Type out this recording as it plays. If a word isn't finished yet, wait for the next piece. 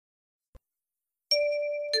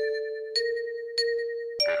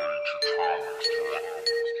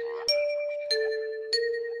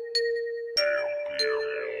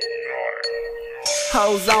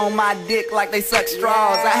Hoes on my dick like they suck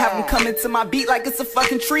straws. I have them come into my beat like it's a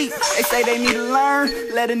fucking treat. They say they need to learn,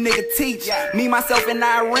 let a nigga teach. Me, myself, and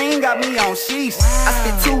Irene got me on sheesh. I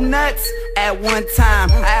spit 2 nuts at one time.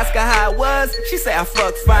 I ask her how it was, she say I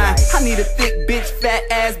fuck fine. I need a thick bitch, fat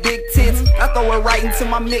ass, big tits. I throw her right into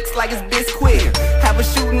my mix like it's Bisquick. Have her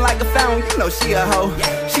shooting like a fountain, you know she a hoe.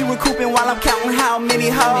 She recouping while I'm counting how many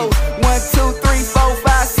hoes. 1, 2, 3, 4,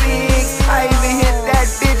 5, 6. I even hit that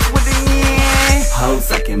bitch with the yen. Hoes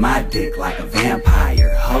sucking my dick like a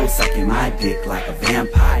vampire. Hoes sucking my dick like a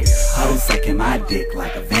vampire. Hoes sucking my dick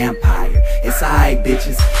like a vampire. It's alright,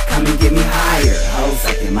 bitches, come and get me higher. Hoes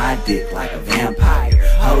sucking my dick like a vampire.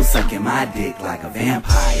 Hoes sucking my dick like a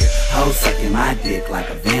vampire. Hoes sucking my dick like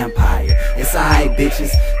a vampire. It's alright,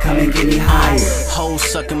 bitches, come and get me higher. Hoes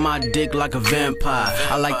sucking my dick like a vampire.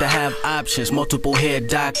 I like to have options, multiple hair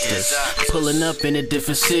doctors. Pulling up in a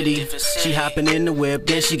different city. She hopping in the whip,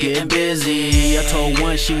 then she getting busy. I told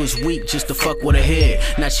one she was weak just to fuck with her head.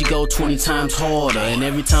 Now she go 20 times harder, and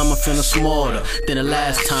every time I'm feeling smarter than the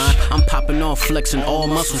last time. I'm popping off, flexing all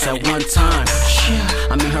muscles at one time.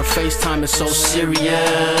 I mean her FaceTime is so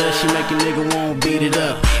serious. She make a nigga wanna beat it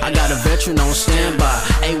up. I got a veteran on standby,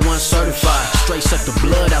 A1 certified. Straight suck the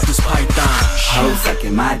blood out this python. Hoes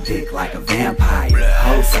sucking my dick like a vampire.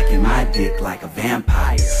 Hoes sucking my dick like a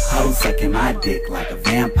vampire. Hoes sucking my dick like a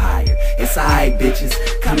vampire. It's alright, bitches,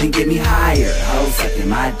 come and get me higher. Hoes sucking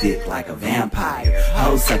my dick like a vampire.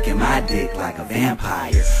 Hoes sucking my dick like a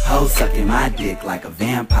vampire. Hoes sucking my dick like a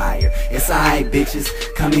vampire. It's alright, bitches,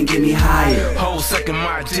 come and get me higher. Hoes sucking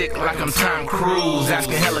my dick like I'm Tom Cruise.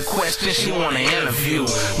 Asking hella questions, she wanna interview.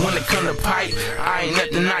 When it come to pipe, I ain't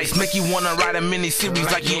nothing nice. Make you wanna write a mini-series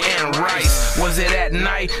like you Anne Rice. Was it at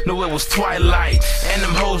night? No, it was twilight. And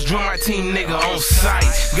them hoes join my team, nigga, on sight.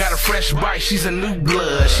 Got a fresh bite, she's a new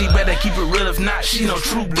blood. She better keep it real, if not, she no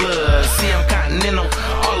true blood. See, I'm continental,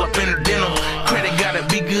 all up in her dental. Credit gotta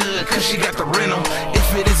be good, cause she got the rental.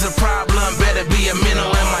 If it is a problem, better be a mental.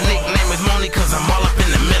 And my